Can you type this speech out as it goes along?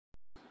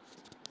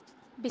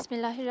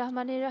বিসমিল্লাহির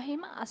রহমানির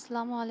রহিম।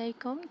 আসসালামু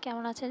আলাইকুম।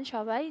 কেমন আছেন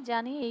সবাই?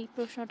 জানি এই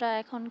প্রশ্নটা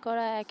এখন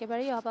করা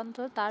একেবারেই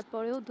অবান্তর,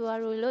 তারপরেও দোয়া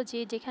রইল যে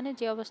যেখানে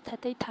যে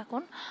অবস্থাতেই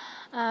থাকুন,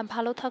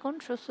 ভালো থাকুন,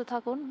 সুস্থ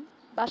থাকুন,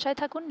 বাসায়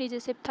থাকুন, নিজে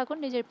সেফ থাকুন,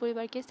 নিজের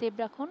পরিবারকে সেফ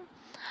রাখুন।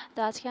 তো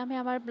আজকে আমি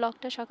আমার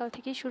ব্লগটা সকাল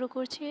থেকেই শুরু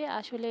করছি।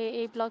 আসলে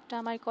এই ব্লগটা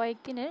আমার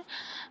কয়েকদিনের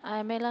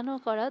মেলানো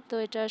করা। তো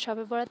এটা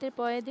শবে বরাতের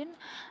পরের দিন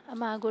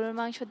মা গরুর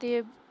মাংস দিয়ে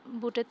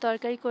বুটের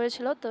তরকারি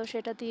করেছিল, তো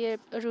সেটা দিয়ে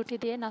রুটি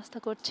দিয়ে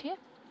নাস্তা করছি।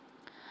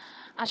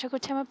 আশা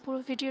করছি আমার পুরো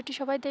ভিডিওটি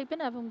সবাই দেখবেন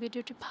এবং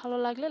ভিডিওটি ভালো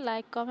লাগলে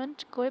লাইক কমেন্ট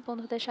করে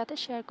বন্ধুদের সাথে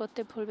শেয়ার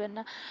করতে ভুলবেন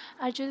না।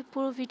 আর যদি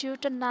পুরো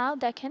ভিডিওটা নাও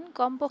দেখেন,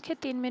 কমপক্ষে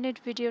 3 মিনিট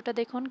ভিডিওটা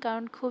দেখুন,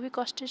 কারণ খুবই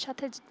কষ্টের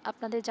সাথে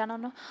আপনাদের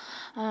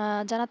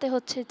জানাতে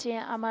হচ্ছে যে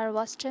আমার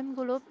ওয়াচ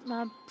টাইমগুলো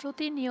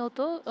প্রতিনিয়ত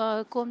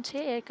কমছে।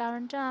 এর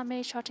কারণটা আমি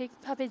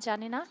সঠিকভাবে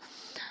জানি না।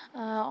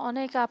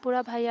 অনেক আপুরা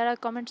ভাইয়ারা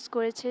কমেন্টস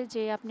করেছে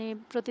যে আপনি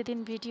প্রতিদিন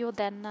ভিডিও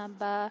দেন না,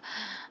 বা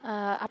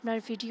আপনার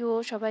ভিডিও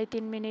সবাই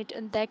 3 মিনিট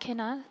দেখে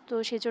না, তো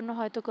সেজন্য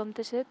হয়তো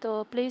কমতেছে। তো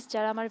প্লিজ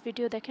যারা আমার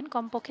ভিডিও দেখেন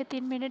কমপক্ষে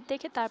 3 মিনিট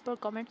দেখে তারপর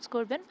কমেন্টস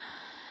করবেন।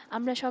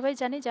 আমরা সবাই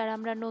জানি যারা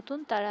আমরা নতুন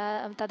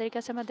তাদের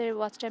কাছে আমাদের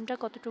ওয়াচ টাইমটা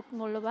কতটুকু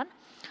মূল্যবান।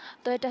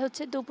 তো এটা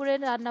হচ্ছে দুপুরের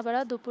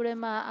রান্নাবাড়া। দুপুরে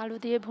মা আলু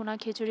দিয়ে ভুনা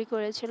খিচুড়ি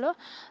করেছিল।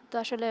 তো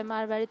আসলে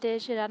মার বাড়িতে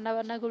এসে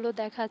রান্নাবান্নাগুলো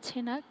দেখাচ্ছি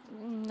না।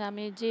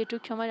 আমি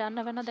যেটুক সময়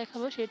রান্নাবান্না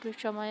দেখাবো সেটুক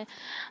সময়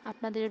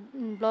আপনাদের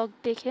ব্লগ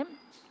দেখে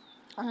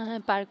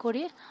পার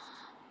করি,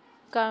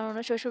 কারণ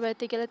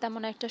শ্বশুরবাড়িতে গেলে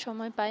তেমন একটা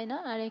সময় পাই না।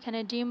 আর এখানে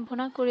ডিম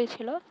ভুনা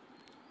করেছিল।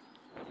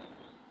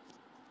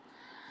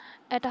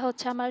 এটা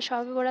হচ্ছে আমার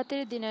শবে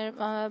বরাতের দিনের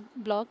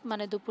ব্লগ,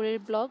 মানে দুপুরের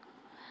ব্লগ।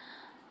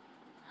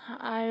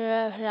 আর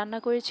রান্না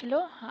করেছিল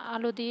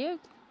আলু দিয়ে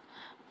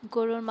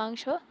গরুর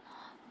মাংস।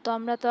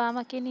 তো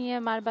আমাকে নিয়ে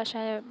মার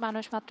বাসায়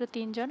মানুষ মাত্র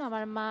 3 জন,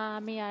 আমার মা,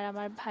 আমি আর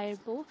আমার ভাইয়ের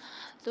বউ।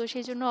 তো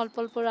সেই জন্য অল্প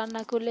অল্প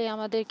রান্না করলে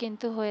আমাদের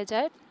কিন্তু হয়ে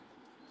যায়।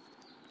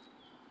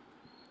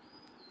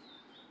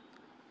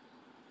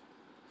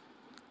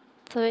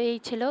 তো এই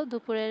ছিল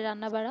দুপুরের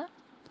রান্নাবাড়া।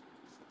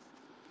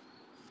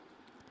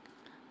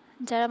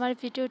 যারা আমার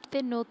ভিডিওটিতে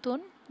নতুন,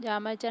 যারা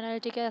আমার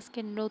চ্যানেলটিকে আজকে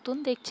নতুন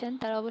দেখছেন,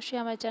 তারা অবশ্যই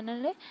আমার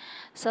চ্যানেলে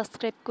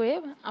সাবস্ক্রাইব করে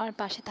আমার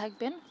পাশে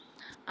থাকবেন।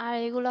 আর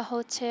এগুলো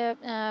হচ্ছে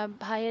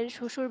ভাইয়ের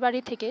শ্বশুর বাড়ি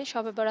থেকে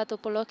শবে বরাত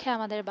উপলক্ষে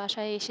আমাদের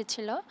বাসায়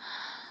এসেছিল।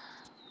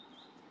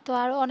 তো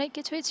আরও অনেক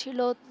কিছুই ছিল।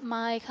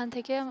 মা এখান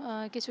থেকে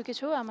কিছু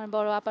কিছু আমার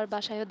বড় আপার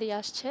বাসায়ও দিয়ে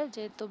আসছে,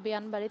 যেহেতু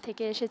বিয়ান বাড়ি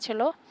থেকে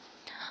এসেছিল।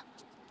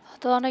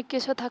 তো অনেক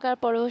কিছু থাকার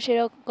পরেও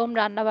সেরকম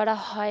রান্নাবাড়া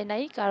হয়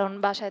নাই, কারণ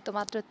বাসায় তো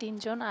মাত্র 3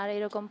 জন। আর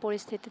এরকম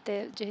পরিস্থিতিতে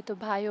যেহেতু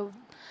ভাইও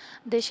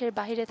দেশের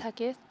বাইরে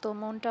থাকে, তো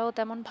মনটাও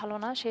তেমন ভালো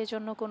না, সেই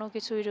জন্য কোনো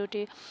কিছুই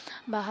রুটি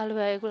বা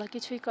হালুয়া এগুলো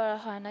কিছুই করা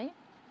হয় নাই।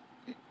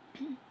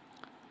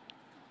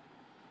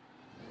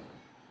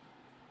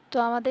 তো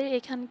আমাদের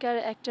এখানকার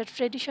একটা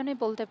ট্রেডিশনই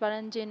বলতে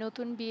পারেন যে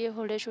নতুন বিয়ে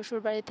হলে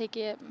শ্বশুরবাড়ি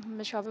থেকে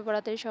শবে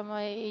বরাতের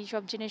সময় এই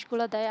সব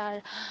জিনিসগুলো দেয়। আর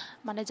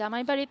মানে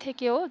জামাই বাড়ি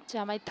থেকেও,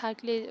 জামাই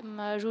থাকলে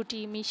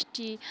রুটি,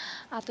 মিষ্টি,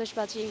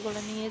 আতশবাজি এগুলো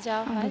নিয়ে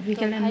যাওয়া হয়।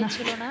 তো ভাই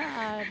ছিল না,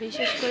 আর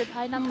বিশেষ করে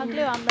ভাই না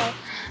থাকলেও আমরা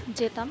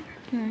যেতাম,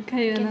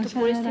 কিন্তু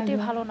পরিস্থিতি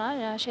ভালো না,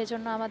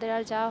 সেজন্য আমাদের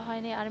আর যাওয়া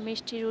হয়নি। আর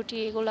মিষ্টি, রুটি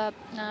এগুলা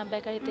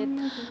বেকারিতে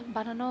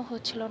বানানো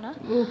হচ্ছিল না।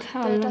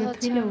 তো এটা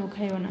হচ্ছে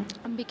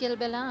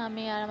বিকেলবেলা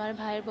আমি আর আমার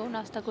ভাইয়ের বউ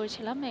নাস্তা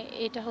করেছিলাম।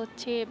 এটা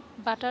হচ্ছে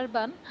বাটার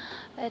বান।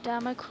 এটা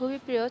আমার খুবই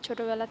প্রিয়,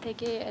 ছোটোবেলা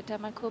থেকে এটা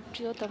আমার খুব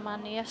প্রিয়। তো মা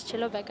নিয়ে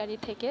আসছিল বেকারি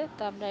থেকে,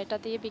 তো আমরা এটা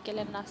দিয়ে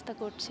বিকেলের নাস্তা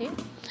করছি।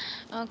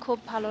 খুব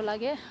ভালো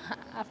লাগে।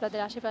 আপনাদের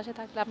আশেপাশে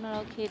থাকলে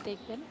আপনারাও খেয়ে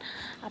দেখবেন,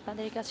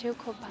 আপনাদের কাছেও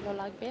খুব ভালো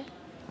লাগবে।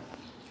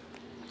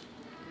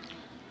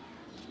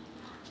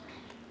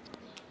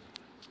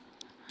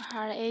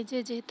 আর এই যে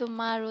যেহেতু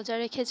মা রোজা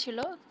রেখেছিল,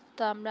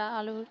 তো আমরা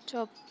আলু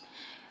চপ,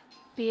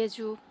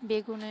 পেঁয়াজু,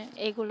 বেগুনে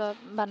এগুলো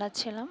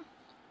বানাচ্ছিলাম।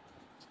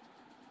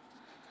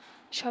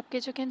 সব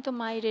কিছু কিন্তু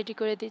মাই রেডি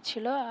করে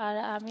দিচ্ছিল, আর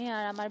আমি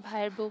আর আমার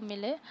ভাইয়ের বউ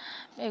মিলে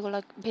এগুলো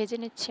ভেজে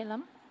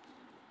নিচ্ছিলাম।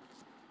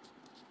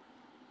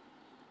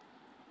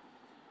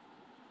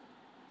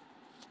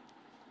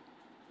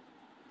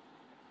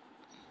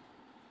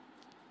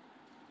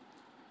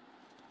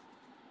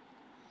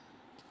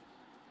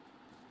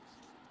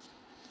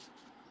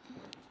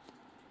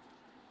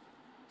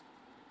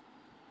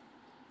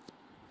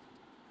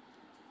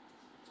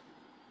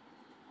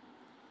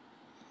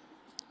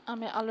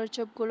 আমি আলুর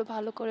চপগুলো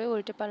ভালো করে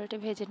উল্টে পাল্টে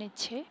ভেজে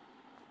নিচ্ছি।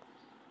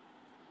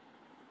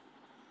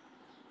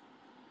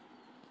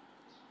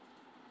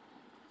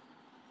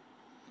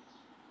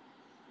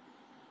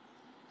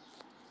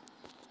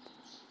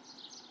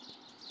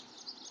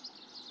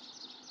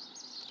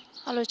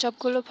 আলুর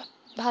চপগুলো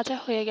ভাজা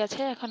হয়ে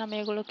গেছে, এখন আমি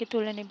এগুলোকে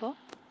তুলে নিব।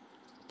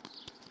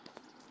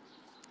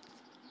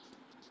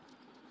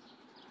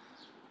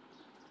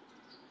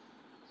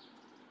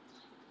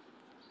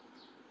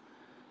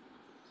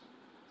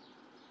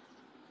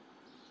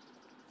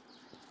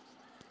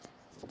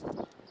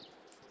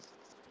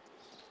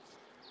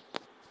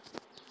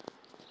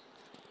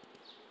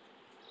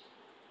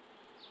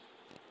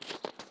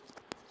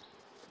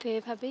 তো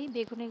এভাবেই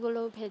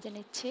বেগুনিগুলো ভেজে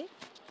নিচ্ছি।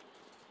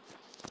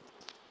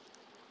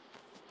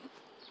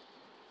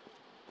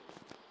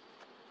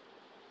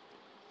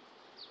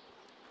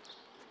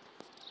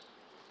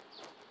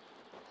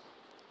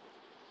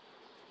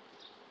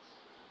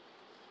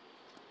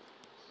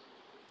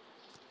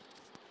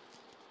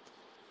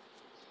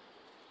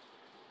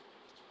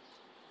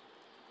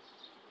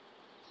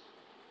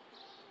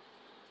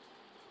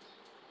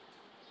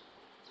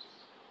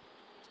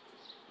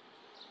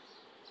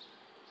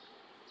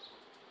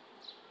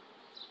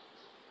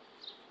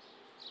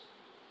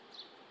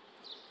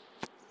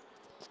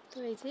 তো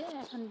এই যে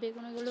এখন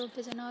বেগুনগুলো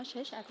ভেজে নেওয়া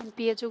শেষ। এখন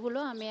পেঁয়াজগুলো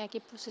আমি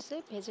একই প্রসেসে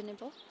ভেজে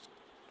নেব।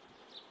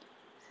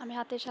 আমি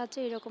হাতের সাহায্যে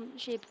এরকম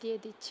শেপ দিয়ে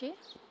দিচ্ছি।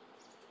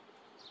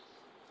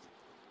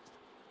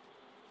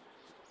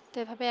 তো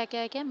এভাবে একে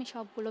একে আমি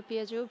সবগুলো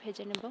পেঁয়াজও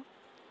ভেজে নেব।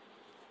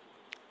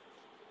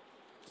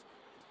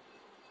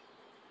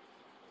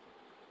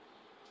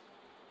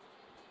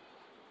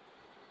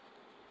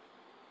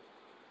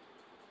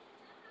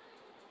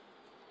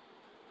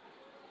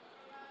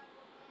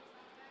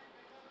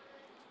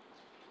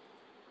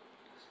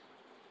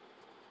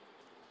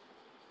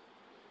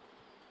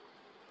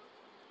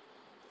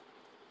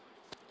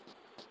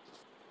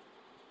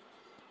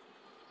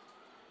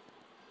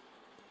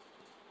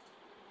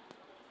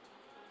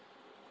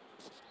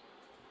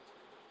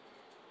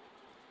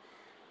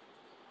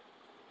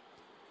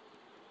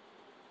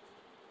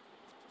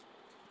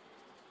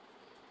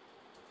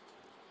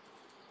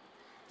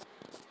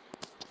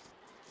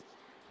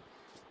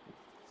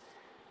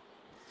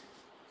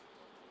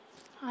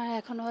 আর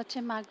এখনও হচ্ছে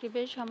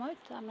মাগরিবের সময়,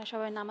 তো আমরা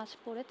সবাই নামাজ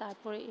পড়ে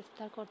তারপরে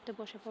ইফতার করতে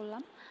বসে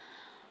পড়লাম।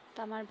 তো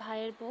আমার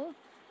ভাইয়ের বউ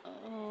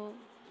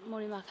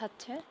মুড়ি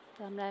মাখাচ্ছে, তো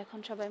আমরা এখন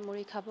সবাই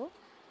মুড়ি খাবো।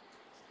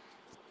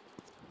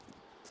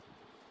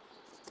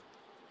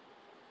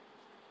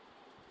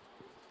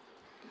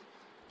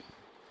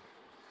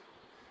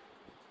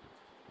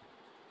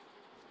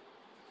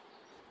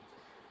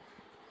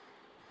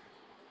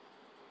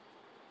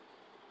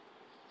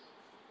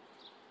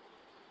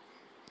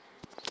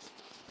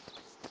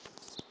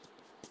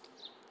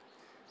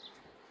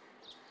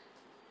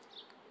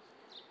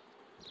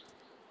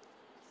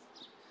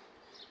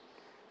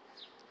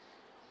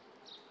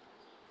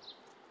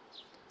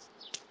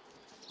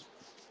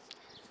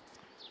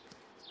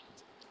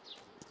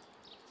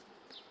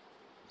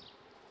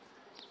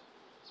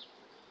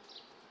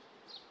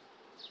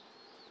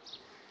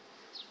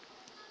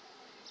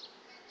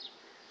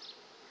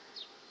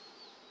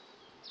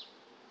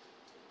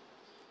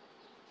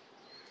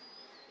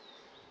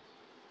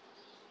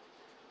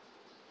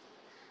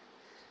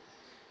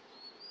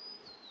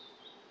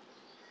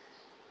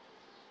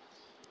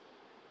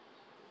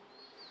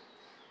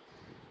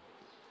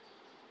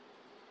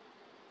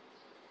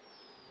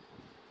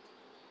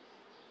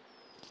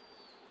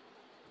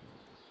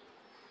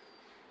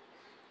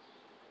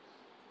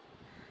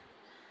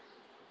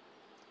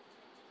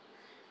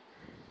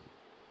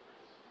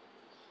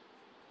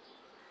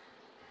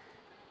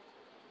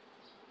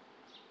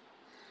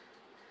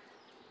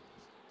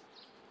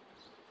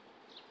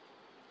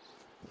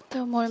 তো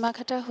মুড়ি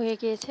মাখাটা হয়ে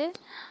গিয়েছে,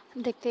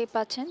 দেখতেই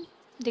পাচ্ছেন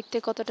দেখতে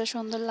কতটা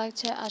সুন্দর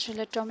লাগছে।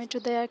 আসলে টমেটো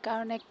দেওয়ার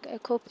কারণে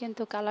খুব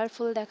কিন্তু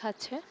কালারফুল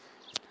দেখাচ্ছে,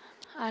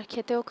 আর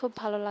খেতেও খুব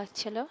ভালো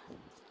লাগছিল।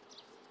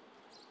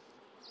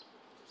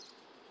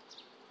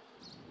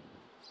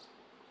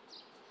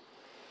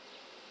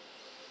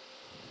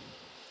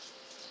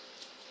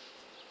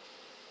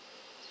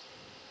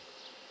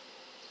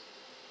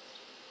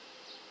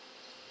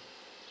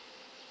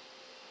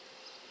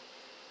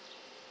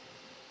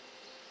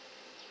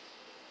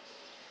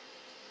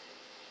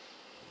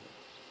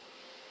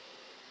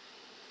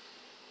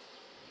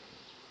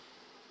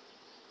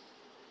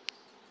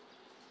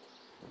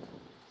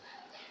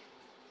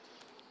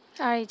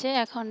 আর এই যে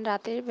এখন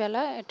রাতের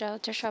বেলা, এটা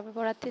হচ্ছে শবে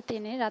বরাতের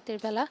দিনে রাতের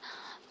বেলা।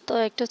 তো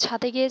একটু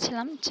ছাদে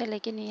গিয়েছিলাম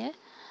ছেলেকে নিয়ে।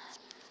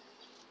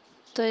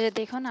 তো এই যে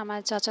দেখুন আমার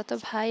চাচাতো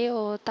ভাই ও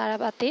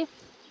তারাবাতি,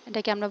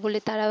 এটাকে আমরা বলি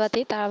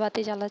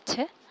তারাবাতি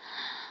জ্বালাচ্ছে।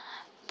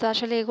 তো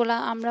আসলে এগুলা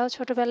আমরাও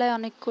ছোটবেলায়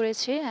অনেক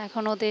করেছি,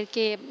 এখন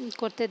ওদেরকে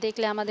করতে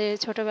দেখলে আমাদের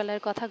ছোটবেলার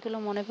কথাগুলো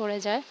মনে পড়ে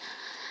যায়।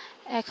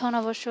 এখন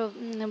অবশ্য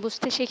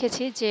বুঝতে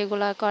শিখেছি যে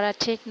এগুলা করা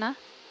ঠিক না।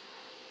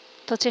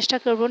 তো চেষ্টা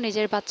করব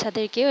নিজের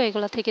বাচ্চাদেরকেও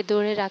এগুলা থেকে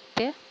দূরে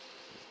রাখতে।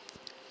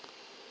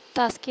 তো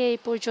আজকে এই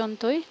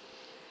পর্যন্তই।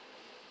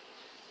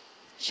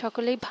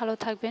 সকলেই ভালো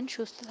থাকবেন,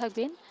 সুস্থ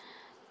থাকবেন।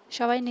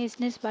 সবাই নিজ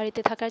নিজ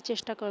বাড়িতে থাকার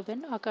চেষ্টা করবেন,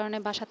 অকারণে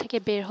বাসা থেকে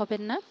বের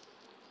হবেন না।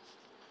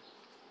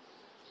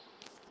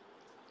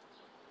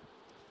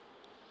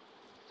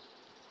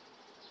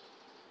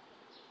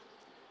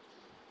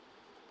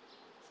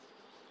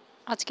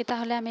 আজকে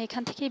তাহলে আমি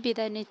এখান থেকেই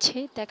বিদায় নিচ্ছি।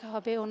 দেখা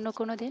হবে অন্য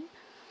কোনো দিন,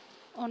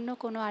 অন্য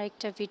কোনো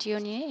আরেকটা ভিডিও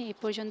নিয়ে। এই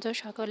পর্যন্ত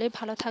সকলেই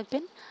ভালো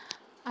থাকবেন।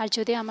 আর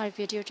যদি আমার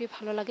ভিডিওটি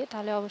ভালো লাগে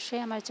তাহলে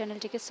অবশ্যই আমার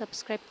চ্যানেলটিকে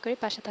সাবস্ক্রাইব করে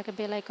পাশে থাকা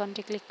বেল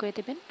আইকনটি ক্লিক করে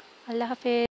দেবেন। আল্লাহ হাফেজ।